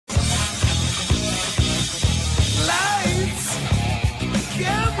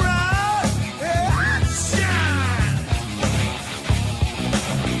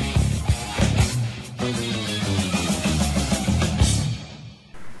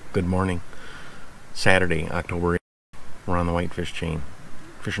Good morning. Saturday, October 8th. We're on the Whitefish chain,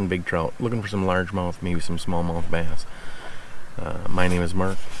 fishing big trout, looking for some largemouth, maybe some smallmouth bass. My name is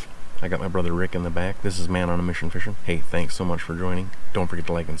Mark. I got my brother Rick in the back. This is Man on a Mission Fishing. Hey, thanks so much for joining. Don't forget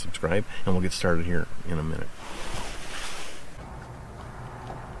to like and subscribe, and we'll get started here in a minute.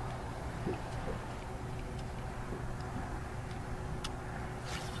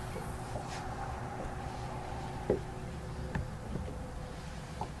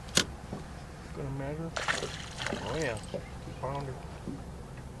 Gonna measure? Oh yeah, 2-pounder.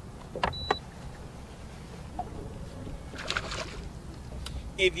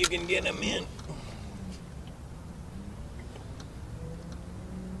 If you can get them in.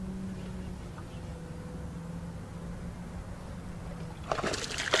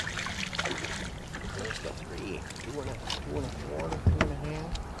 There's the 3, 2 and a quarter,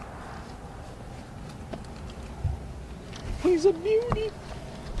 2.5. He's a beauty.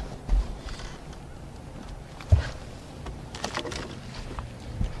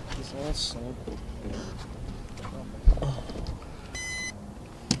 He's also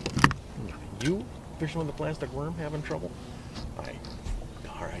You fishing with a plastic worm having trouble? I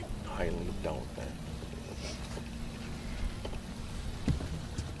highly doubt that.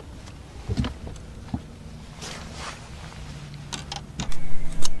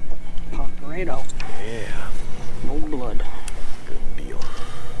 Popped right out. Yeah. No blood. Good deal.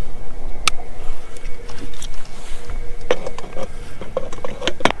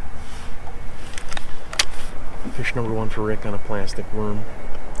 Fish number 1 for Rick on a plastic worm.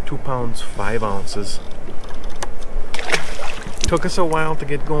 2 pounds, 5 ounces. Took us a while to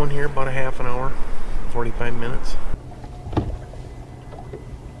get going here, about a half an hour, 45 minutes.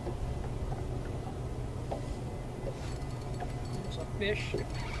 There's a fish.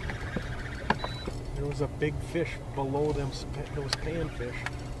 There was a big fish below those panfish.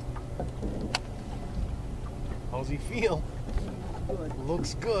 How's he feel? Good.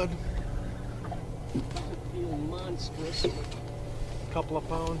 Looks good. Doesn't feel monstrous. Couple of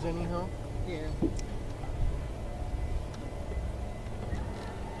pounds anyhow. Yeah.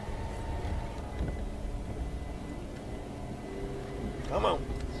 Come on.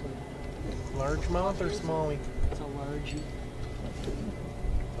 Largemouth or smallie? It's a largie.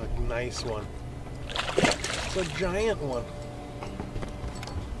 A nice one. It's a giant one.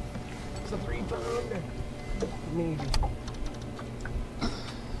 It's a 3-pounder. Maybe.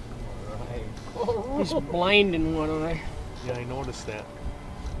 Alright. He's blind in one eye. Yeah, I noticed that.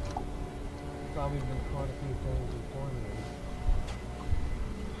 Probably been caught a few times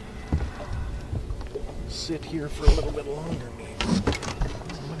before. Sit here for a little bit longer, maybe.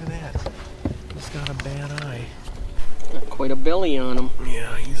 Look at that. He's got a bad eye. Got quite a belly on him.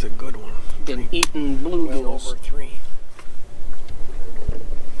 Yeah, he's a good one. Been eating bluegills. Well over 3.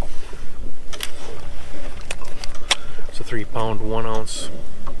 It's a 3-pound, 1 ounce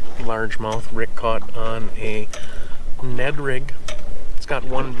largemouth Rick caught on a Ned rig. It's got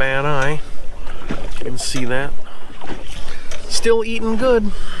one bad eye. You can see that. Still eating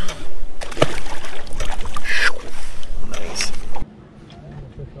good. Nice.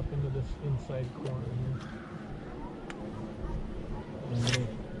 Fish up into this inside corner here.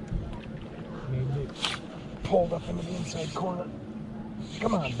 Maybe pulled up into the inside corner.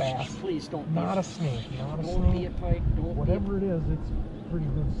 Come on, bass. Please don't. Not a snake. Not a Don't be snake. a pike. Don't. Whatever it is, it's pretty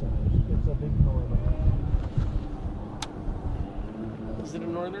good size. It's a big northern. Is it a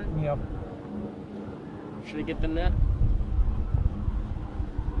northern? Yep. Should I get the net?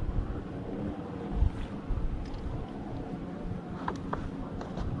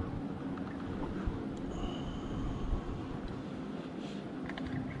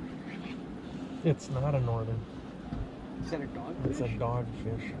 It's not a northern. Is that a dogfish? It's a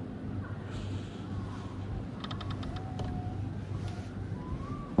dogfish.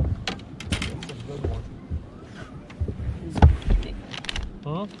 It's a good one.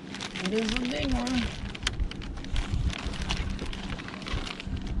 Huh? It is a big one.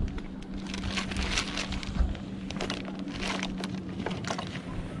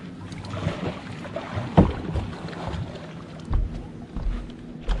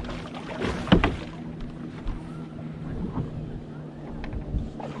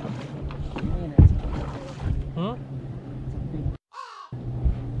 Huh?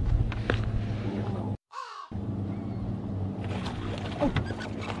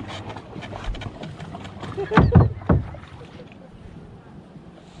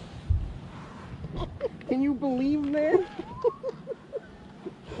 Can you believe that?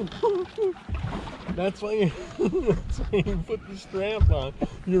 That's why you, put the strap on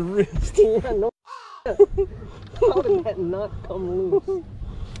your wrist. Yeah, no. How did that not come loose?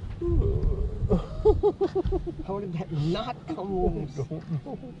 How did that not come loose?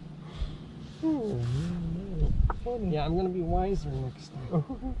 Yeah, I'm gonna be wiser next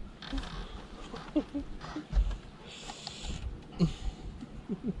time.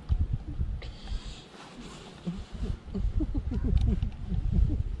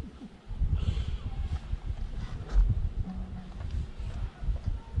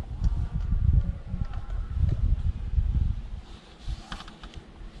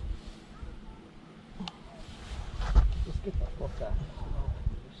 Let's get that hook out.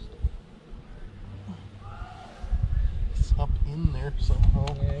 It's up in there somehow.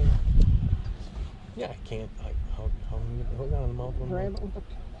 Yeah. Yeah, I can't. How do you get the hook out of the mouth Grab it with the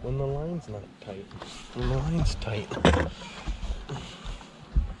when the line's not tight? When the line's tight.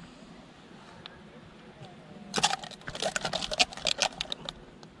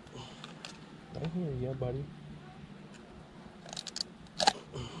 I hear ya, buddy.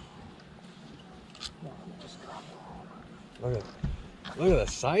 Look at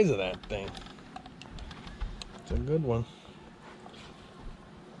the size of that thing. It's a good one.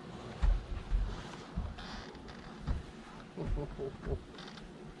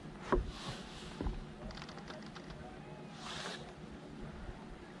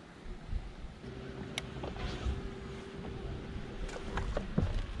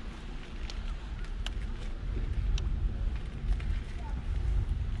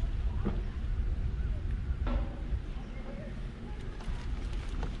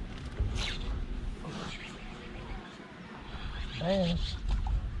 Bass.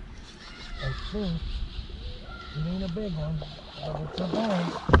 I think it ain't a big one, but it's a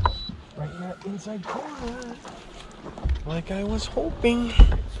bass. Right in that inside corner. Like I was hoping.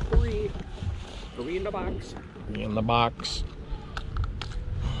 It's free. 3 in the box. 3 in the box.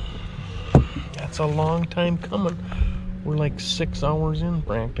 That's a long time coming. We're like 6 hours in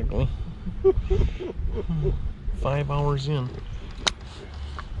practically. 5 hours in.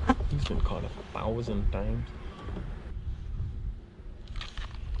 He's been caught 1,000 times.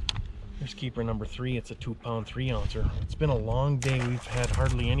 Here's keeper number 3. It's a 2-pound 3-ouncer. It's been a long day. We've had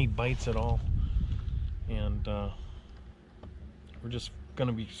hardly any bites at all, and we're just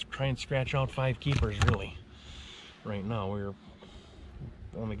gonna be trying to scratch out 5 keepers really. Right now we've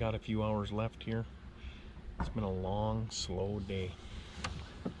only got a few hours left here. It's been a long, slow day.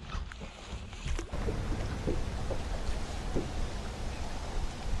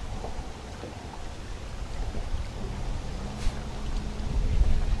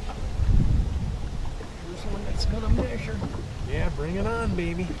 Gonna measure. Yeah, bring it on,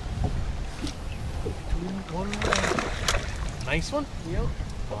 baby. 2, 1 right. Nice one? Yep.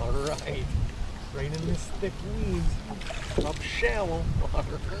 All right. Right in this thick weeds. Up shallow. All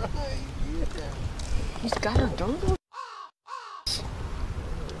right. Yeah. He's got her done.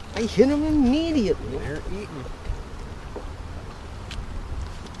 I hit him immediately. They're eating.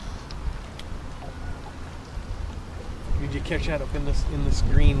 Did you catch that up in this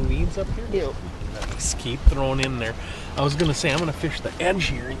green weeds up here? Yep. Nice. Keep throwing in there. I was gonna say I'm gonna fish the edge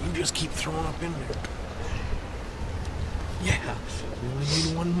here, and you just keep throwing up in there. Yeah. We only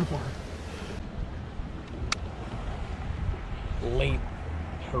need one more. Late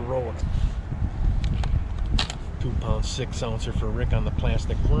heroic. 2-pound 6-ouncer for Rick on the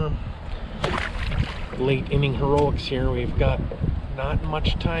plastic worm. Late inning heroics here. We've got not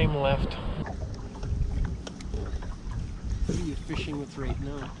much time left. What are you fishing with right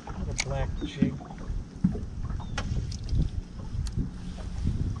now? A black jig.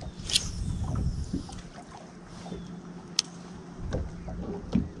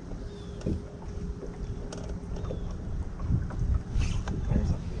 There's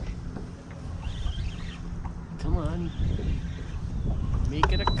a fish. Come on.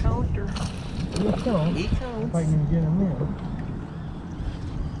 Make it a counter. He counts. He counts. If I can get him in.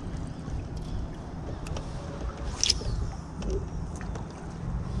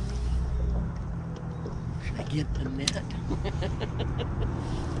 Get the net.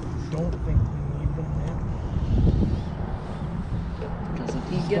 Don't think we need the net. Because if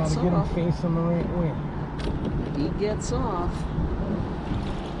he Just gets gotta get him off, facing the right way. if he gets off.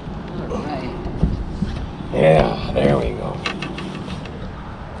 Alright. Yeah, there we go.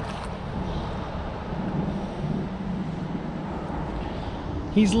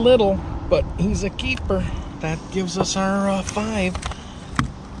 He's little, but he's a keeper. That gives us our 5.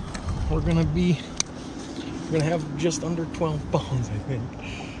 We're gonna have just under 12 pounds, I think.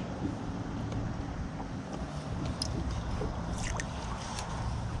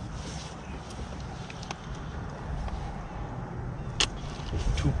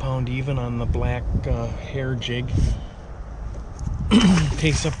 £2 even on the black hair jig.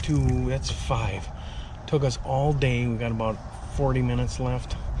 Takes up to, that's 5. Took us all day. We got about 40 minutes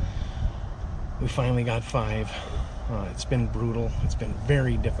left. We finally got 5. It's been brutal. It's been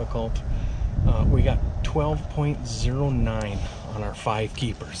very difficult. We got 12.09 on our 5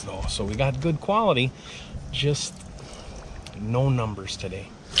 keepers though, so we got good quality, just no numbers today.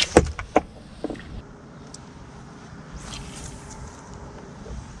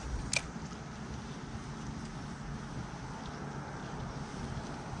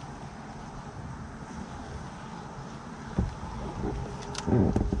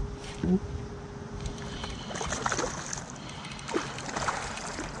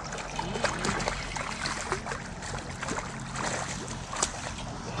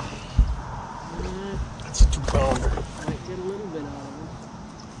 That's a 2-pounder. Might get a little bit out of him.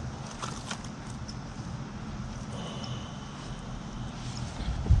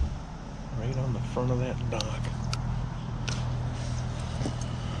 Right on the front of that dock.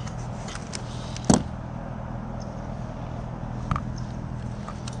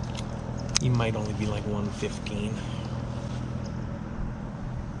 He might only be like 115.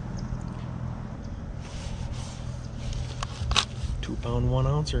 Pound 1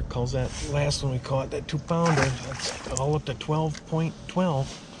 ouncer, calls that last one we caught, that 2-pounder. That's all up to 12.12.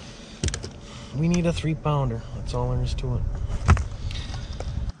 We need a 3-pounder. That's all there is to it.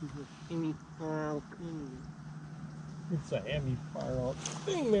 It's a heavy far out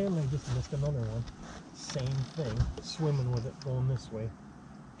thing, man. I just missed another one. Same thing. Swimming with it, going this way.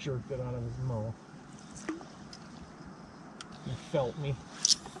 Jerked it out of his mouth. He felt me.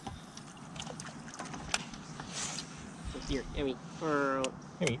 Here, Emmy.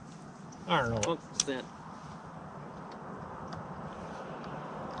 Hey, I don't know. What's that?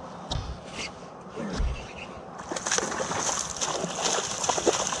 A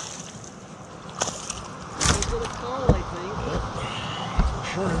little call, I think.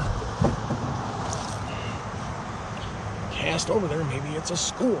 Sure. Cast over there, maybe it's a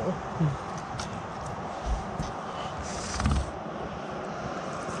school.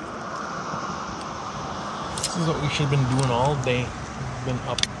 This is what we should have been doing all day. We've been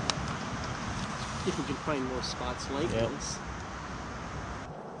up. If we can find more spots like this.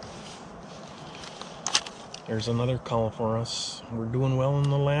 There's another call for us. We're doing well in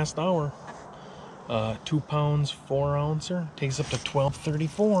the last hour. 2 pounds, 4 ouncer. Takes up to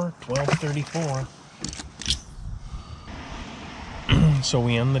 12.34. 12.34. So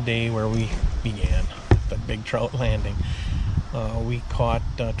we end the day where we began, the big trout landing. We caught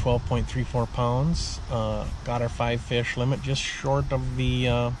 12.34 pounds. Got our 5 fish limit, just short of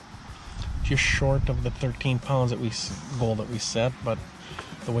the 13 pounds goal that we set. But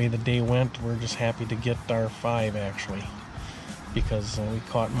the way the day went, we're just happy to get our 5 actually, because we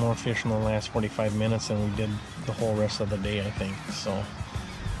caught more fish in the last 45 minutes than we did the whole rest of the day, I think. So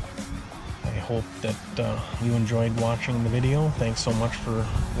I hope that you enjoyed watching the video. Thanks so much for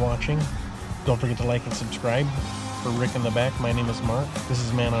watching. Don't forget to like and subscribe. For Rick in the back, my name is Mark. This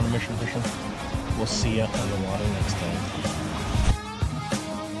is Man on a Mission Fishing. We'll see you on the water next time.